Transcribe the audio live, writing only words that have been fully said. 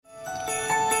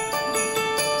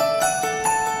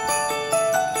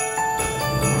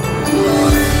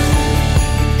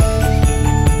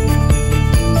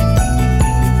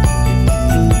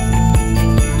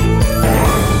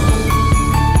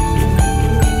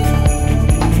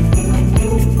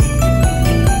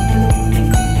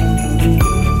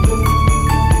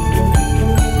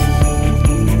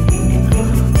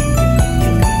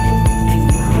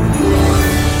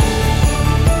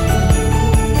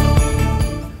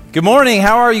Good morning.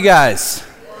 How are you guys?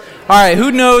 All right, who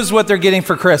knows what they're getting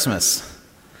for Christmas?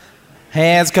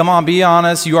 Hands, come on, be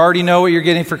honest. You already know what you're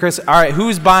getting for Christmas. All right,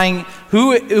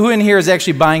 who in here is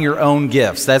actually buying your own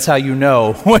gifts? That's how you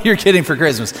know what you're getting for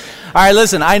Christmas. All right,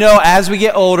 listen, I know as we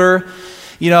get older,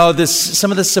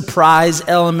 some of the surprise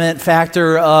element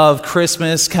factor of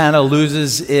Christmas kind of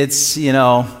loses its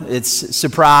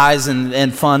surprise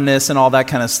and funness and all that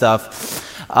kind of stuff.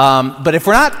 But if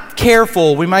we're not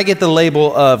careful, we might get the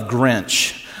label of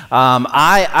Grinch.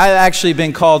 I've actually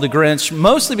been called a Grinch,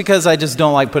 mostly because I just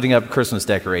don't like putting up Christmas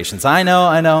decorations. I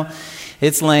know,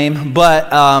 it's lame, but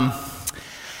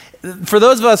for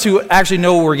those of us who actually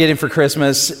know what we're getting for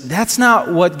Christmas, that's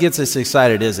not what gets us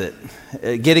excited, is it?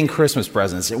 Getting Christmas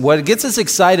presents. What gets us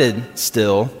excited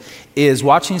still is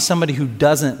watching somebody who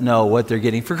doesn't know what they're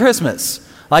getting for Christmas.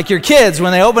 Like your kids,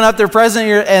 when they open up their present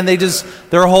and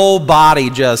their whole body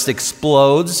just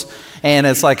explodes, and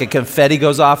it's like a confetti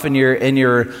goes off in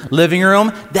your living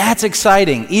room. That's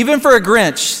exciting, even for a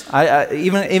Grinch.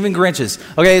 Even Grinches.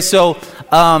 Okay, so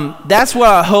that's what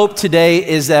I hope today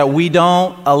is that we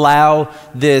don't allow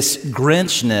this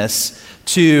Grinchness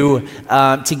to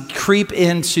creep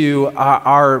into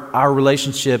our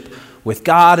relationship with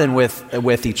God and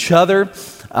with each other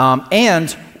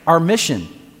and our mission.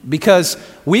 Because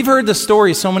we've heard the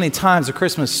story so many times, the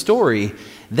Christmas story,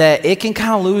 that it can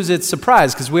kind of lose its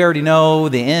surprise because we already know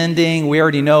the ending, we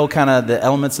already know kind of the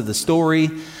elements of the story.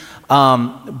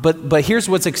 But here's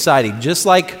what's exciting: just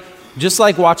like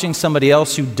watching somebody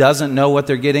else who doesn't know what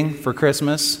they're getting for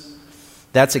Christmas,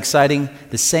 that's exciting.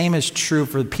 The same is true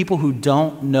for the people who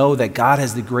don't know that God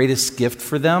has the greatest gift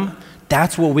for them.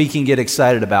 That's what we can get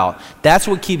excited about. That's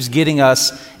what keeps getting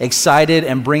us excited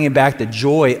and bringing back the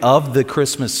joy of the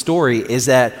Christmas story, is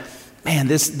that, man,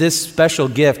 this special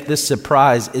gift, this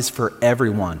surprise is for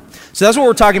everyone. So that's what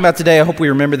we're talking about today. I hope we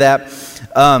remember that.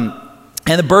 And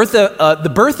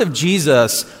the birth of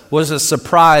Jesus was a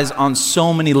surprise on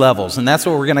so many levels, and that's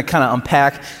what we're going to kind of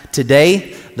unpack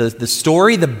today. The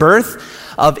story, the birth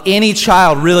of any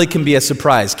child really can be a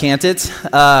surprise, can't it?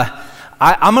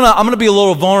 I'm gonna be a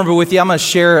little vulnerable with you. I'm gonna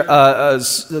share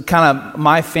kind of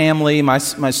my family, my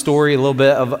story, a little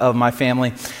bit of my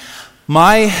family.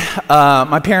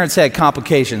 My parents had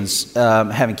complications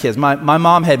having kids. My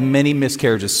mom had many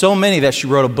miscarriages, so many that she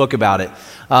wrote a book about it.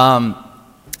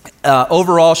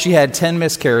 Overall, she had 10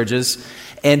 miscarriages,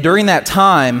 and during that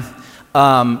time,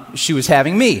 she was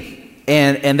having me,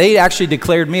 and they actually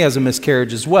declared me as a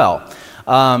miscarriage as well.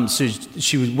 So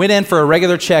she went in for a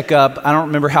regular checkup. I don't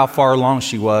remember how far along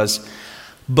she was,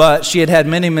 but she had had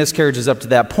many miscarriages up to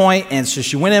that point, and so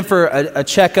she went in for a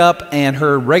checkup, and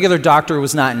her regular doctor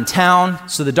was not in town,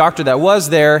 so the doctor that was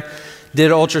there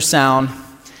did an ultrasound,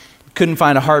 couldn't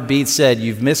find a heartbeat, said,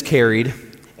 "You've miscarried,"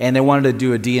 and they wanted to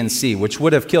do a D&C, which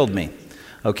would have killed me,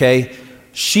 okay?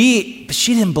 She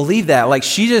didn't believe that. Like,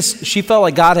 she felt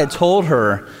like God had told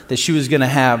her that she was going to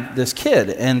have this kid,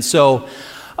 and so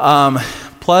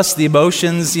plus the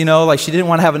emotions, like she didn't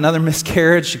want to have another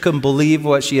miscarriage. She couldn't believe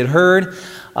what she had heard.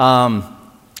 And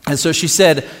so she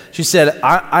said,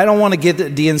 I don't want to get the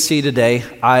D&C today.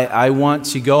 I want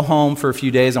to go home for a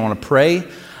few days. I want to pray.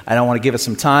 I don't want to give it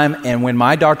some time. And when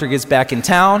my doctor gets back in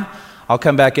town, I'll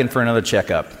come back in for another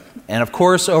checkup. And of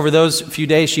course, over those few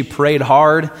days, she prayed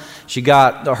hard. She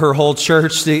got her whole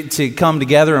church to come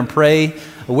together and pray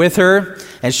with her.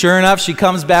 And sure enough, she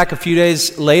comes back a few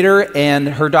days later, and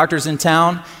her doctor's in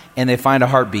town, and they find a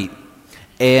heartbeat.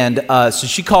 And so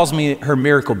she calls me her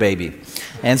miracle baby.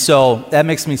 And so that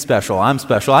makes me special. I'm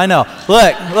special. I know.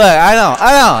 Look, I know.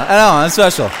 I'm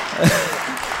special.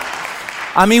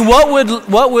 I mean,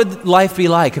 what would life be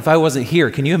like if I wasn't here?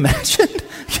 Can you imagine?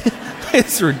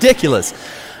 It's ridiculous.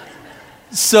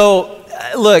 So,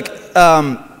 look,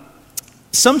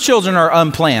 some children are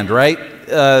unplanned, right?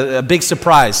 A big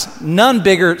surprise. None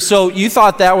bigger. So you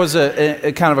thought that was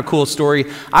a kind of a cool story.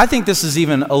 I think this is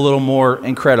even a little more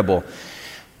incredible.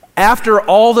 After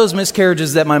all those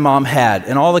miscarriages that my mom had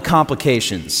and all the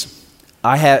complications,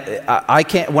 when I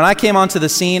came onto the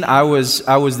scene, I was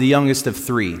the youngest of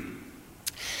 3.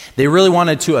 They really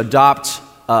wanted to adopt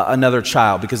another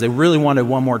child because they really wanted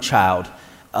one more child.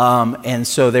 And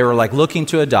so they were like looking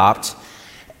to adopt.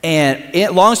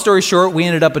 And long story short, we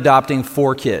ended up adopting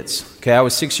 4 kids. Okay, I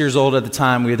was 6 years old at the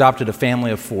time. We adopted a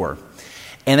family of 4.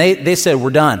 And they said, we're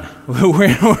done. We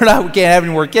can't have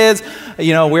any more kids.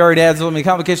 We already had so many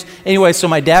complications. Anyway, so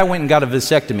my dad went and got a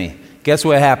vasectomy. Guess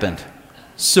what happened?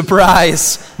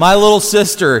 Surprise! My little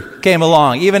sister came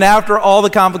along. Even after all the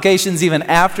complications, even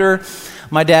after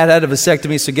My dad had a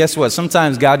vasectomy, so guess what?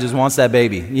 Sometimes God just wants that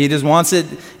baby. He just wants it.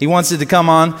 He wants it to come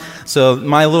on. So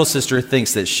my little sister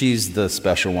thinks that she's the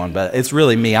special one, but it's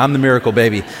really me. I'm the miracle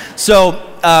baby. So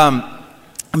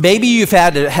maybe you've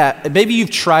tried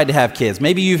to have kids.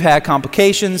 Maybe you've had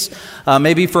complications,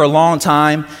 maybe for a long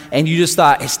time, and you just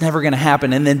thought it's never going to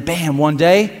happen. And then bam, one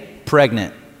day,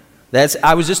 pregnant.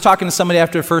 I was just talking to somebody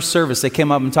after the first service. They came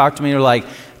up and talked to me. They're like,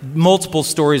 multiple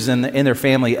stories in their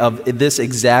family of this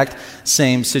exact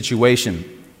same situation.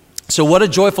 So what a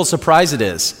joyful surprise it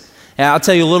is. And I'll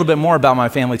tell you a little bit more about my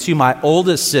family too. My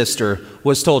oldest sister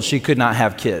was told she could not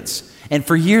have kids. And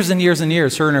for years and years and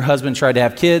years, her and her husband tried to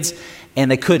have kids, and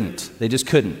they couldn't. They just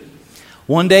couldn't.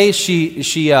 One day she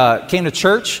came to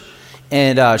church,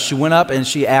 and she went up and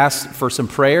she asked for some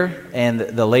prayer, and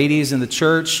the ladies in the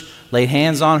church laid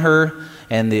hands on her,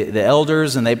 and the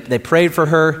elders, and they prayed for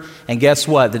her, and guess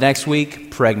what? The next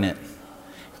week, pregnant.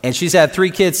 And she's had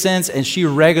 3 kids since, and she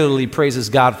regularly praises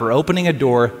God for opening a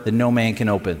door that no man can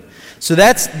open. So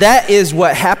that is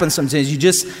what happens sometimes. You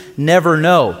just never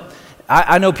know.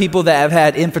 I know people that have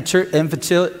had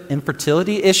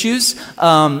infertility issues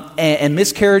and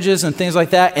miscarriages and things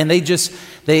like that, and they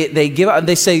give up and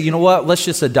they say, you know what, let's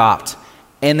just adopt.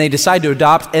 And they decide to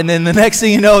adopt, and then the next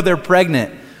thing you know, they're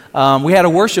pregnant. We had a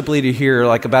worship leader here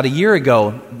like about a year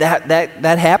ago.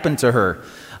 That happened to her.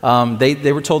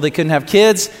 They were told they couldn't have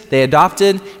kids. They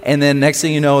adopted, and then next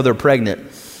thing you know, they're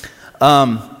pregnant.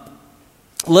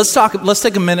 Let's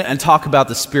take a minute and talk about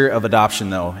the spirit of adoption,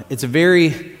 though.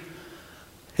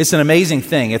 It's an amazing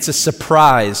thing. It's a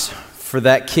surprise for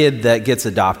that kid that gets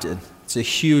adopted. It's a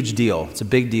huge deal. It's a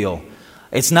big deal.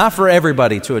 It's not for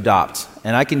everybody to adopt,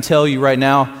 and I can tell you right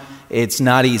now, it's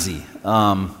not easy.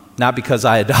 Not because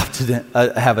I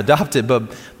have adopted,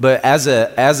 but as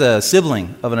a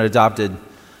sibling of an adopted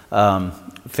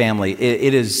family,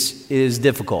 it is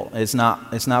difficult. It's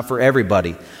not for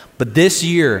everybody. But this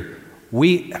year,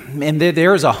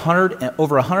 there's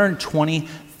over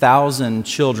 120,000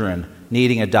 children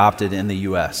needing adopted in the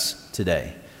U.S.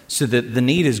 today. So the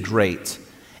need is great,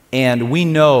 and we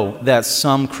know that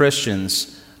some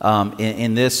Christians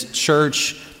in this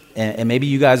church. And maybe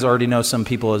you guys already know some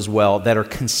people as well that are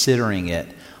considering it.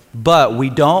 But we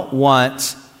don't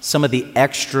want some of the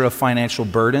extra financial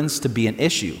burdens to be an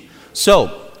issue. So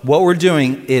what we're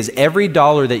doing is every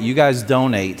dollar that you guys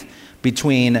donate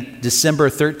between December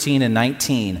 13 and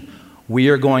 19, we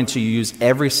are going to use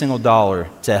every single dollar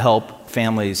to help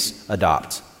families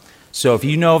adopt. So if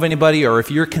you know of anybody, or if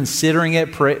you're considering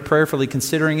it, prayerfully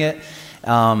considering it,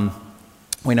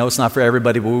 we know it's not for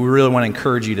everybody, but we really want to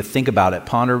encourage you to think about it,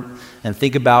 ponder and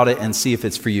think about it, and see if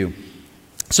it's for you.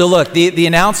 So look, the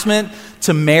announcement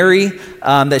to Mary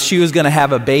that she was going to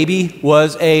have a baby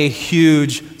was a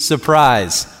huge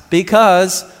surprise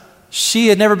because she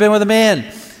had never been with a man.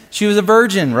 She was a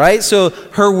virgin, right? So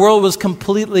her world was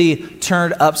completely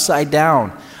turned upside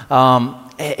down.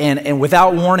 And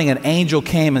without warning, an angel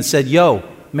came and said, "Yo,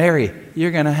 Mary,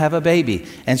 you're going to have a baby."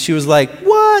 And she was like,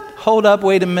 "What? Hold up,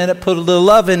 wait a minute, put a little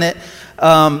love in it."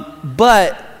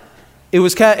 But it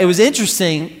was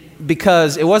interesting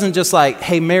because it wasn't just like,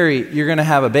 "Hey, Mary, you're going to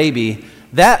have a baby."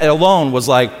 That alone was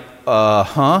like,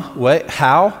 what,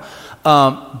 how?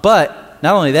 But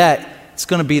not only that, it's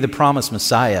going to be the promised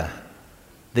Messiah,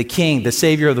 the King, the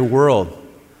Savior of the world.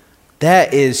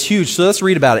 That is huge. So let's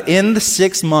read about it. In the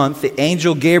 6th month, the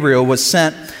angel Gabriel was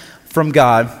sent from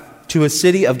God to a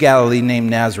city of Galilee named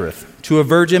Nazareth, to a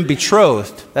virgin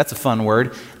betrothed. That's a fun word.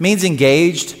 It means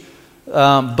engaged,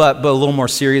 but a little more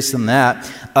serious than that.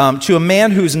 To a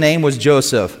man whose name was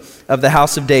Joseph, of the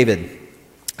house of David.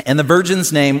 And the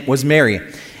virgin's name was Mary.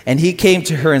 And he came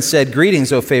to her and said,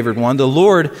 "Greetings, O favored one, the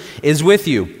Lord is with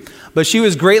you." But she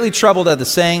was greatly troubled at the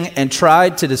saying and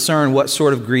tried to discern what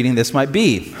sort of greeting this might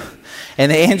be.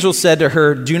 And the angel said to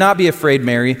her, "Do not be afraid,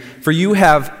 Mary, for you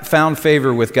have found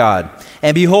favor with God.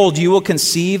 And behold, you will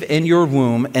conceive in your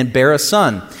womb and bear a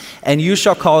son, and you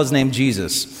shall call his name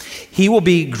Jesus. He will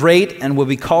be great and will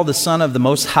be called the Son of the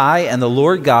Most High, and the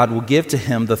Lord God will give to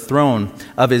him the throne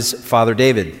of his father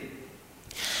David.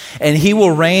 And he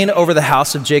will reign over the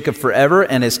house of Jacob forever,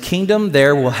 and his kingdom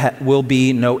there will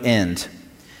be no end."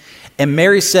 And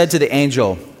Mary said to the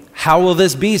angel, "How will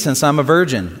this be, since I'm a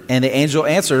virgin?" And the angel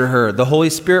answered her, "The Holy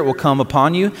Spirit will come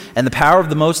upon you, and the power of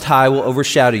the Most High will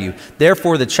overshadow you.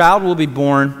 Therefore, the child will be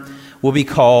born, will be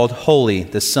called Holy,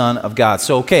 the Son of God."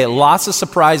 So, okay, lots of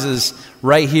surprises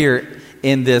right here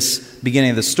in this beginning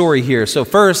of the story here. So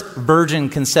first, virgin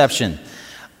conception.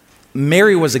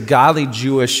 Mary was a godly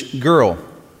Jewish girl,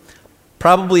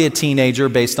 probably a teenager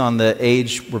based on the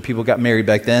age where people got married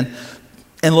back then.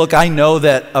 And look, I know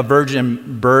that a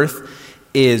virgin birth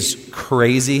is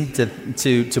crazy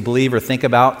to believe or think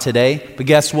about today. But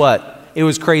guess what? It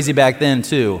was crazy back then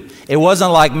too. It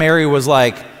wasn't like Mary was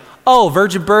like, oh,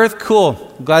 virgin birth,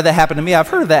 cool. I'm glad that happened to me. I've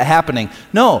heard of that happening.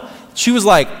 No, she was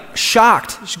like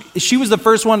shocked. She was the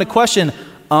first one to question,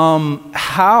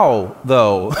 how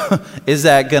though is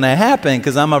that going to happen?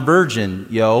 Because I'm a virgin,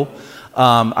 yo.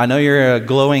 I know you're a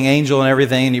glowing angel and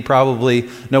everything, and you probably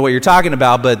know what you're talking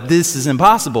about, but this is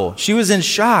impossible. She was in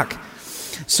shock.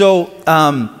 So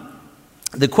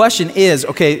the question is,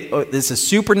 okay, this is a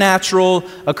supernatural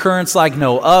occurrence like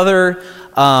no other,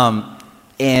 and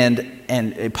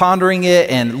pondering it,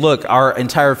 and look, our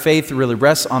entire faith really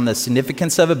rests on the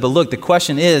significance of it. But look, the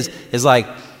question is like,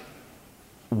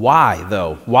 why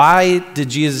though? Why did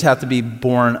Jesus have to be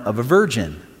born of a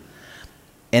virgin?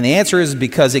 And the answer is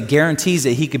because it guarantees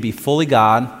that he could be fully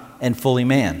God and fully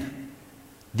man,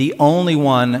 the only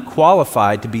one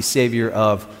qualified to be Savior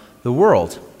of the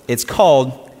world. It's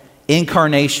called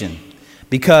incarnation,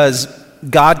 because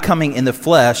God coming in the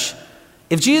flesh.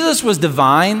 If Jesus was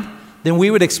divine, then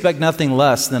we would expect nothing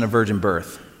less than a virgin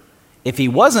birth. If he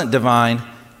wasn't divine,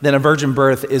 then a virgin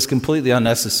birth is completely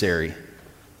unnecessary.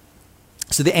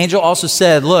 So the angel also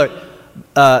said, look,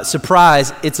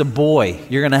 surprise, it's a boy.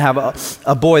 You're going to have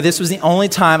a boy. This was the only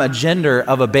time a gender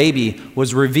of a baby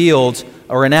was revealed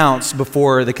or announced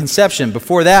before the conception.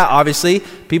 Before that, obviously,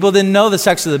 people didn't know the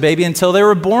sex of the baby until they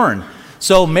were born.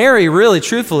 So Mary, really,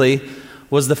 truthfully,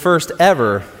 was the first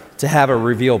ever to have a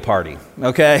reveal party.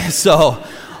 Okay, so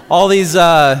all these,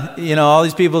 all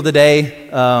these people today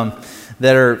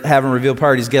that are having reveal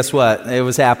parties, guess what? It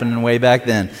was happening way back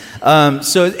then.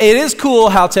 So it is cool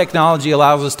how technology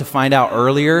allows us to find out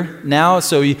earlier now.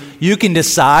 So you can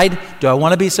decide, do I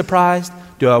want to be surprised?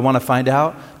 Do I want to find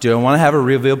out? Do I want to have a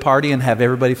reveal party and have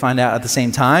everybody find out at the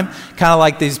same time? Kind of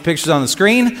like these pictures on the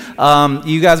screen.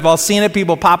 You guys have all seen it,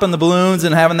 people popping the balloons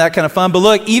and having that kind of fun. But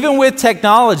look, even with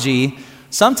technology,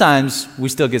 sometimes we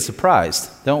still get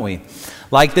surprised, don't we?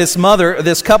 Like this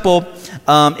couple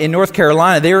in North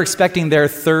Carolina, they were expecting their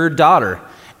third daughter.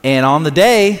 And on the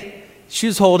day, she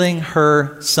was holding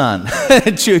her son.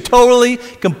 She was totally,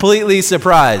 completely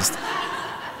surprised.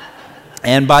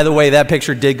 And by the way, that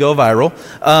picture did go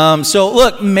viral. So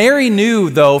look, Mary knew,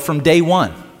 though, from day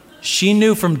one. She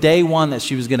knew from day one that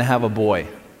she was going to have a boy,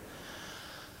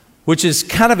 which is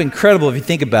kind of incredible if you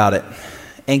think about it.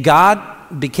 And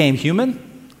God became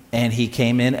human, and he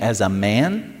came in as a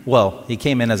man. Well, he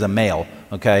came in as a male,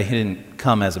 okay? He didn't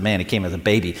come as a man. He came as a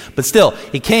baby. But still,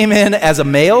 he came in as a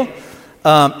male,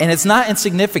 and it's not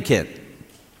insignificant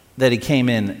that he came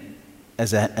in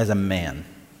as a man,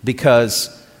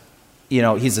 because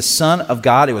he's the Son of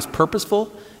God. It was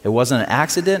purposeful. It wasn't an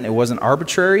accident. It wasn't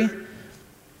arbitrary.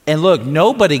 And look,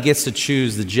 nobody gets to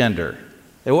choose the gender.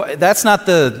 That's not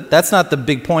the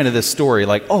big point of this story.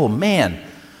 Like, oh man,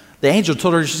 the angel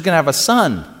told her she's going to have a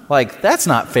son. Like, that's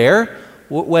not fair.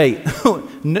 Wait,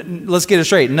 let's get it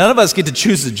straight. None of us get to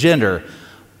choose the gender,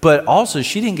 but also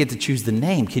she didn't get to choose the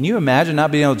name. Can you imagine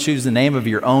not being able to choose the name of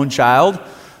your own child?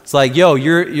 It's like, yo,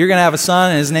 you're going to have a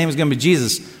son and his name is going to be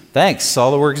Jesus. Thanks,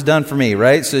 all the work's done for me,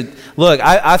 right? So look,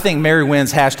 I think Mary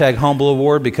wins #humble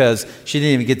award because she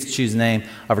didn't even get to choose the name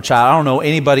of her child. I don't know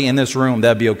anybody in this room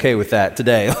that'd be okay with that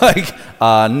today. No.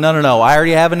 I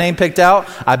already have a name picked out.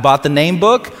 I bought the name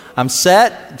book. I'm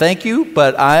set. Thank you,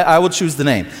 but I will choose the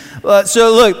name.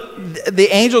 So look, the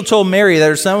angel told Mary that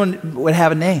her son would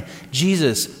have a name.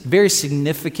 Jesus, very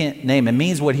significant name. It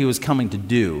means what he was coming to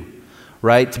do.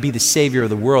 Right? To be the Savior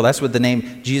of the world. That's what the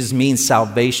name Jesus means,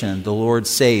 salvation. The Lord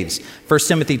saves. 1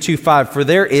 Timothy 2:5, for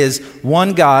there is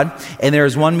one God, and there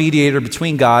is one mediator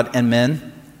between God and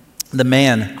men, the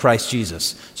man, Christ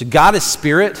Jesus. So God is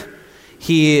spirit.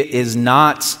 He is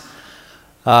not,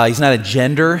 he's not a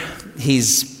gender.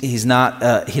 He's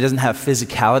not, he doesn't have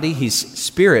physicality. He's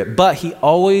spirit. But he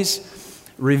always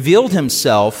revealed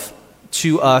himself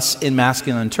to us in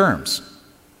masculine terms.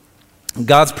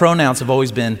 God's pronouns have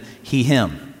always been he,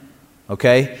 him,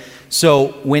 okay?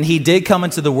 So when he did come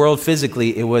into the world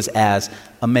physically, it was as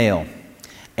a male.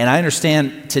 And I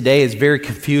understand today is very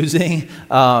confusing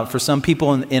for some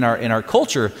people in our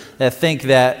culture that think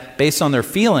that based on their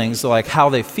feelings, like how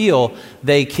they feel,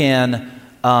 they can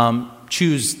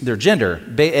choose their gender.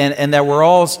 And that we're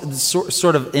all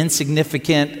sort of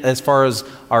insignificant as far as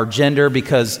our gender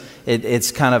because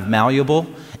it's kind of malleable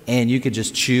and you could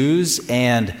just choose.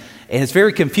 And it's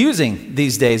very confusing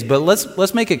these days, but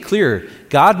let's make it clear.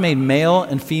 God made male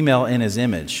and female in his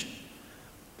image.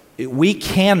 We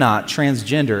cannot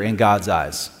transgender in God's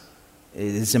eyes.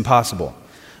 It's impossible.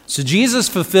 So Jesus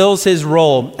fulfills his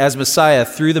role as Messiah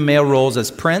through the male roles as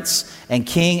prince and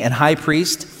king and high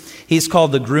priest. He's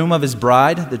called the groom of his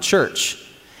bride, the church.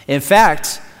 In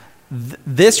fact,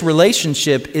 this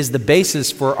relationship is the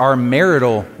basis for our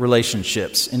marital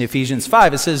relationships. In Ephesians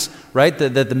 5, it says, right,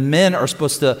 that the men are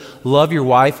supposed to love your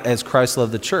wife as Christ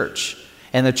loved the church.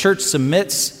 And the church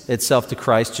submits itself to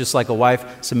Christ just like a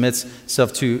wife submits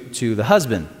itself to the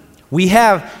husband. We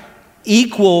have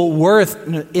equal worth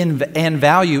and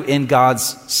value in God's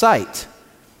sight.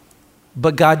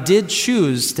 But God did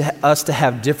choose us to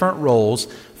have different roles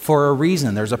for a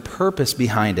reason. There's a purpose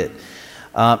behind it.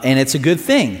 And it's a good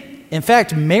thing. In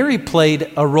fact, Mary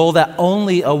played a role that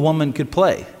only a woman could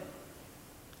play.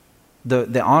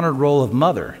 The honored role of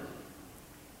mother.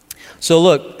 So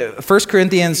look, 1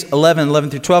 Corinthians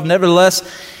 11 through 12. Nevertheless,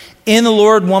 in the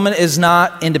Lord, woman is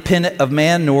not independent of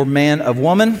man, nor man of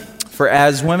woman. For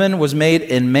as woman was made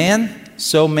in man,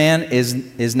 so man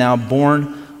is now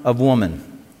born of woman.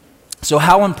 So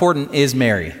how important is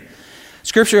Mary?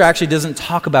 Scripture actually doesn't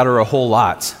talk about her a whole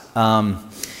lot.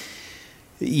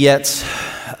 Yet,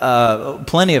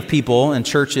 plenty of people in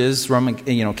churches, Roman,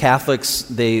 Catholics,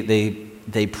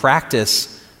 they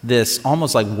practice this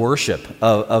almost like worship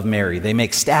of Mary. They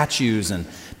make statues, and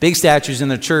big statues in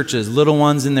their churches, little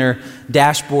ones in their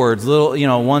dashboards,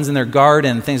 little ones in their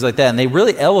garden, things like that. And they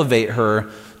really elevate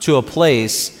her to a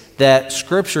place that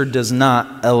Scripture does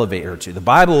not elevate her to. The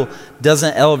Bible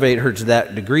doesn't elevate her to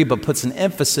that degree, but puts an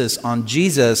emphasis on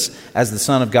Jesus as the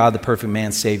Son of God, the perfect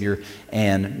man, Savior,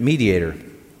 and mediator.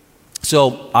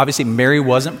 So obviously Mary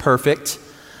wasn't perfect.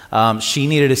 She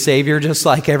needed a Savior just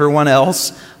like everyone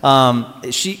else.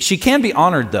 She can be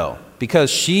honored though,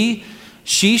 because she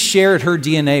shared her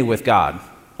DNA with God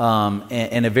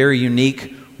in a very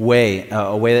unique way,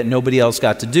 a way that nobody else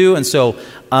got to do. And so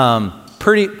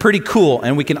pretty cool,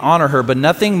 and we can honor her, but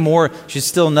nothing more. She's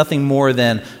still nothing more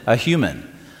than a human.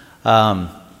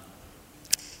 I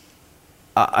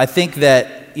think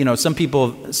that some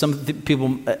people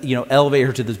elevate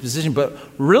her to this position, but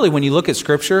really when you look at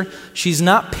Scripture, she's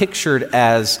not pictured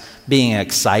as being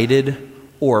excited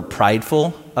or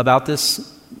prideful about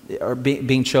this or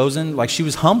being chosen. Like, she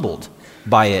was humbled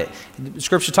by it.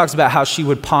 Scripture talks about how she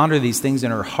would ponder these things in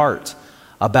her heart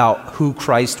about who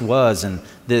Christ was, and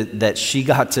that she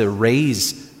got to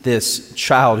raise this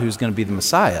child who's going to be the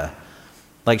Messiah.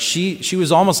 Like, she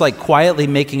was almost like quietly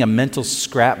making a mental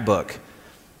scrapbook.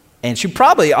 And she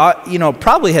probably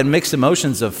had mixed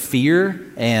emotions of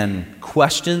fear and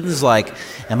questions like,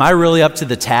 am I really up to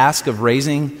the task of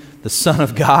raising the Son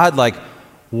of God? Like,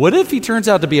 what if he turns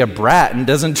out to be a brat and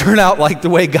doesn't turn out like the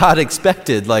way God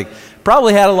expected? Like,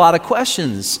 probably had a lot of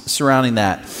questions surrounding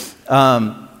that.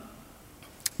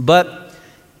 But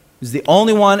he was the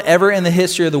only one ever in the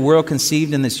history of the world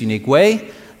conceived in this unique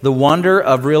way. The wonder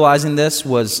of realizing this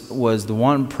was the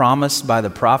one promised by the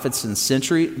prophets for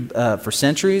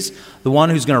centuries, the one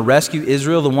who's going to rescue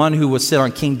Israel, the one who will sit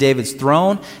on King David's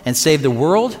throne and save the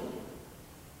world.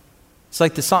 It's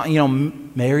like the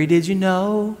song, Mary, did you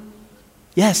know?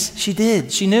 Yes, she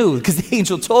did. She knew, because the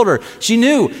angel told her. She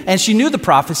knew, and she knew the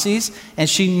prophecies, and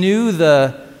she knew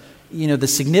the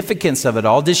significance of it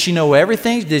all. Did she know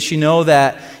everything? Did she know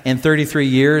that in 33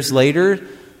 years later,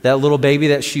 that little baby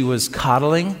that she was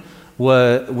coddling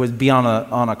would be on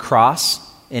a cross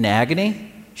in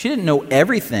agony? She didn't know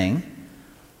everything,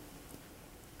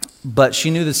 but she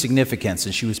knew the significance,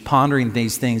 and she was pondering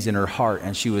these things in her heart,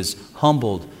 and she was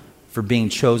humbled for being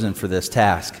chosen for this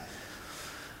task.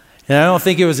 And I don't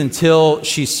think it was until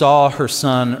she saw her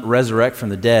son resurrect from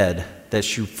the dead that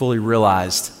she fully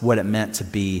realized what it meant to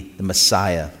be the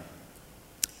Messiah.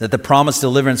 That the promised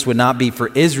deliverance would not be for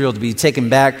Israel to be taken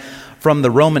back from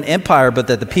the Roman Empire, but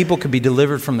that the people could be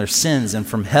delivered from their sins and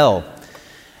from hell.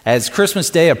 As Christmas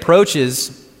Day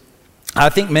approaches, I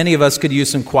think many of us could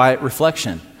use some quiet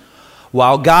reflection.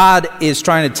 While God is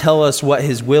trying to tell us what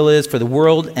His will is for the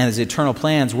world and His eternal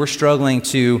plans, we're struggling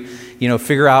to,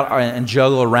 figure out and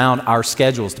juggle around our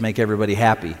schedules to make everybody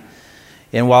happy.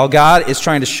 And while God is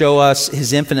trying to show us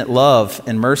His infinite love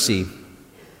and mercy,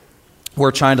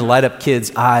 we're trying to light up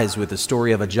kids' eyes with the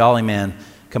story of a jolly man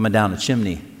coming down a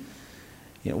chimney.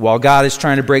 While God is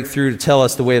trying to break through to tell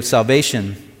us the way of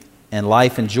salvation and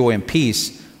life and joy and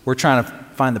peace, we're trying to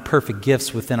find the perfect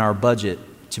gifts within our budget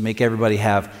to make everybody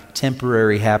have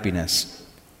temporary happiness.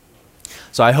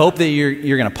 So I hope that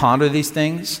you're going to ponder these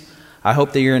things. I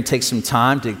hope that you're going to take some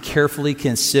time to carefully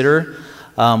consider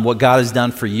what God has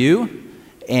done for you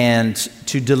and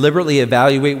to deliberately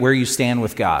evaluate where you stand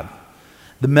with God.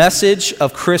 The message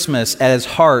of Christmas at its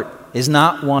heart is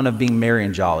not one of being merry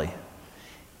and jolly.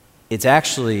 It's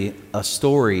actually a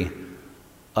story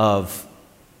of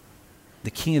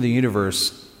the King of the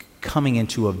universe coming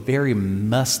into a very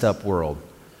messed up world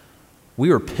We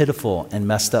were pitiful and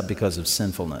messed up because of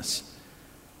sinfulness.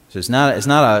 So it's not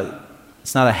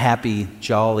a happy,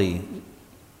 jolly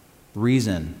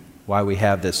reason why we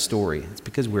have this story. It's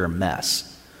because we're a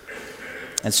mess.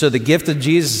 And so the gift of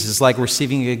Jesus is like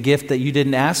receiving a gift that you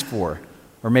didn't ask for,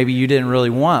 or maybe you didn't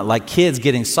really want. Like kids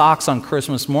getting socks on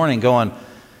Christmas morning going,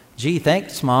 gee,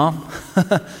 thanks, Mom.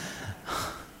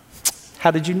 How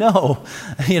did you know?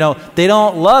 They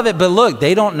don't love it, but look,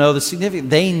 they don't know the significance.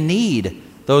 They need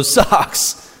those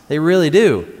socks. They really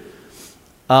do.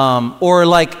 Or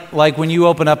like when you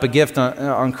open up a gift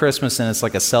on Christmas and it's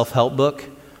like a self-help book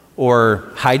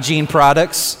or hygiene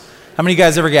products. How many of you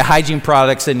guys ever get hygiene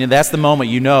products and that's the moment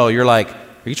you're like,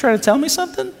 are you trying to tell me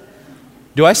something?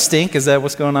 Do I stink? Is that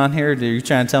what's going on here? Are you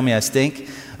trying to tell me I stink?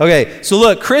 Okay, so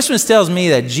look, Christmas tells me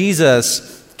that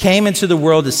Jesus came into the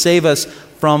world to save us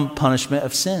from punishment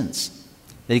of sins.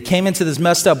 That he came into this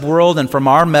messed up world and from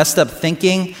our messed up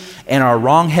thinking and our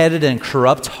wrong-headed and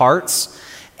corrupt hearts,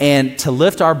 and to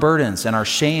lift our burdens and our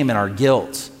shame and our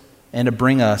guilt and to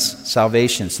bring us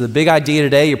salvation. So the big idea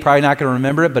today, you're probably not going to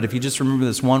remember it, but if you just remember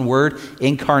this one word,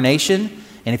 incarnation,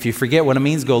 and if you forget what it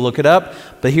means, go look it up.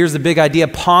 But here's the big idea: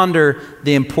 ponder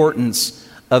the importance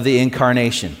of the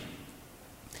incarnation.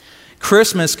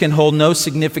 Christmas can hold no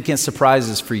significant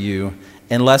surprises for you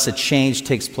unless a change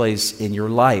takes place in your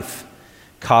life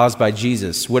caused by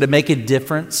Jesus. Would it make a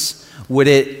difference? Would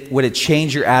it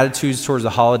change your attitudes towards the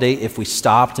holiday if we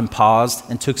stopped and paused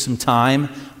and took some time,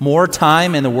 more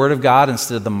time in the Word of God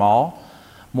instead of the mall,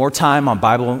 more time on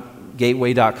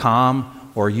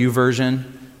BibleGateway.com or YouVersion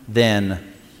than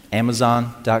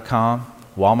Amazon.com,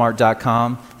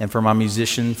 Walmart.com, and for my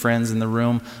musician friends in the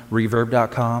room,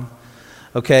 Reverb.com?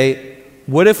 Okay,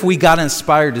 what if we got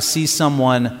inspired to see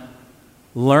someone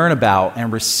learn about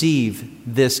and receive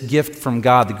this gift from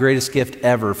God, the greatest gift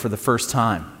ever, for the first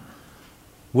time?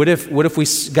 What if we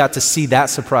got to see that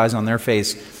surprise on their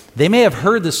face? They may have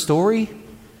heard the story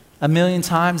a million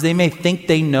times. They may think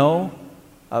they know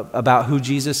about who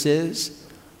Jesus is.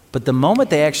 But the moment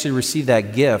they actually receive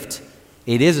that gift,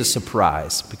 it is a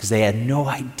surprise because they had no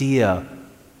idea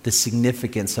the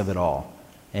significance of it all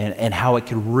and how it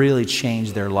could really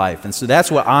change their life. And so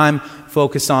that's what I'm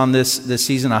focused on this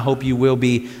season. I hope you will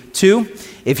be too.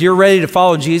 If you're ready to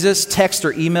follow Jesus, text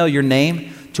or email your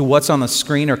name to what's on the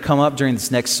screen or come up during this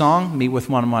next song. Meet with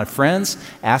one of my friends.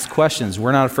 Ask questions.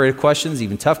 We're not afraid of questions,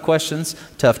 even tough questions,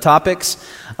 tough topics.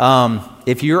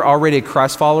 If you're already a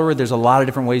Christ follower, there's a lot of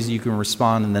different ways that you can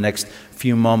respond in the next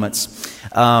few moments.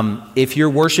 If you're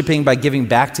worshiping by giving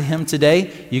back to Him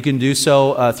today, you can do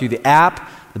so through the app,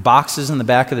 the boxes in the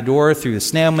back of the door, through the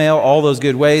snail mail, all those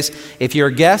good ways. If you're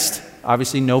a guest,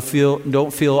 obviously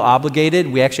don't feel obligated.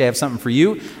 We actually have something for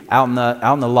you out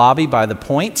in the lobby by the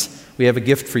point. We have a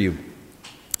gift for you.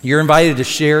 You're invited to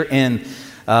share in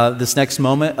this next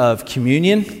moment of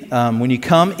communion. When you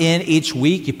come in each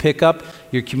week, you pick up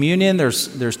your communion.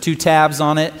 There's 2 tabs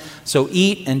on it. So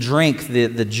eat and drink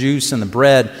the juice and the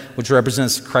bread, which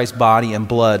represents Christ's body and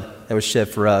blood that was shed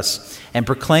for us. And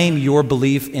proclaim your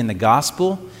belief in the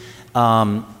gospel,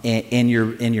 in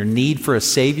your need for a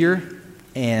Savior,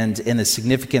 and in the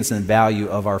significance and value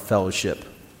of our fellowship.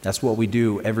 That's what we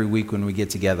do every week when we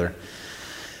get together.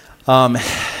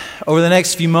 Over the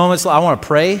next few moments, I want to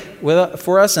pray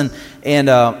for us, and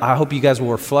I hope you guys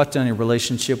will reflect on your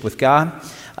relationship with God.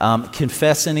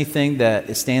 Confess anything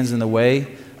that stands in the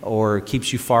way or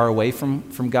keeps you far away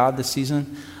from God this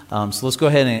season. So let's go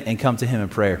ahead and come to Him in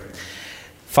prayer.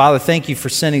 Father, thank you for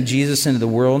sending Jesus into the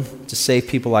world to save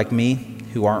people like me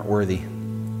who aren't worthy.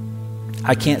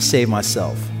 I can't save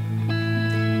myself.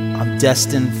 I'm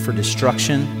destined for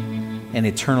destruction and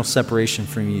eternal separation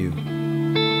from you.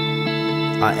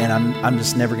 And I'm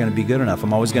just never going to be good enough.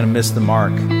 I'm always going to miss the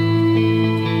mark.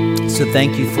 So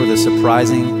thank you for the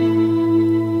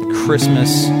surprising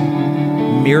Christmas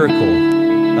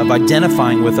miracle of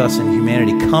identifying with us in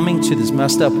humanity, coming to this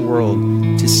messed up world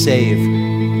to save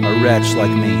a wretch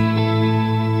like me.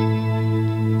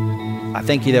 I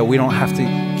thank you that we don't have to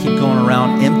keep going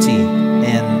around empty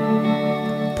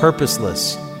and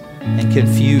purposeless and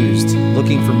confused,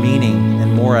 looking for meaning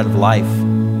and more out of life,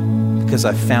 because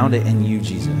I found it in you,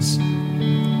 Jesus.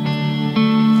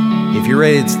 If you're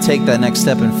ready to take that next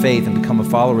step in faith and become a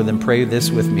follower, then pray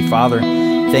this with me. Father,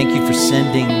 thank you for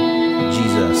sending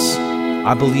Jesus.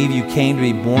 I believe you came to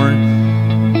be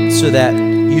born so that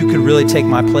you could really take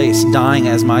my place, dying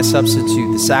as my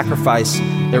substitute, the sacrifice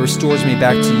that restores me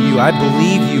back to you. I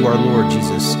believe you are Lord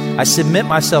Jesus. I submit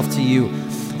myself to you,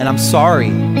 and I'm sorry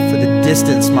for the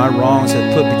distance my wrongs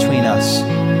have put between us,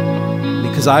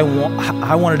 because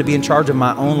I wanted to be in charge of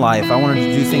my own life. I wanted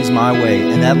to do things my way,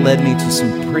 and that led me to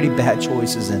some pretty bad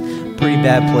choices and pretty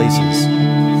bad places.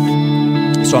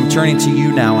 So I'm turning to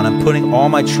you now, and I'm putting all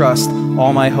my trust,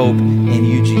 all my hope in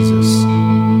you, Jesus.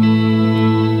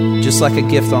 Just like a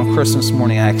gift on Christmas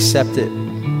morning, I accept it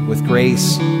with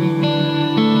grace,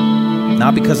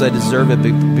 not because I deserve it,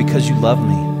 but because you love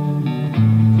me.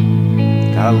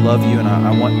 God, I love you, and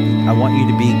I want you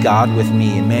to be God with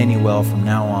me, Emmanuel, from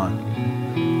now on.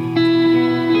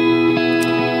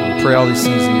 I pray all these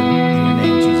things in your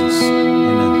name, Jesus.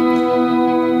 Amen.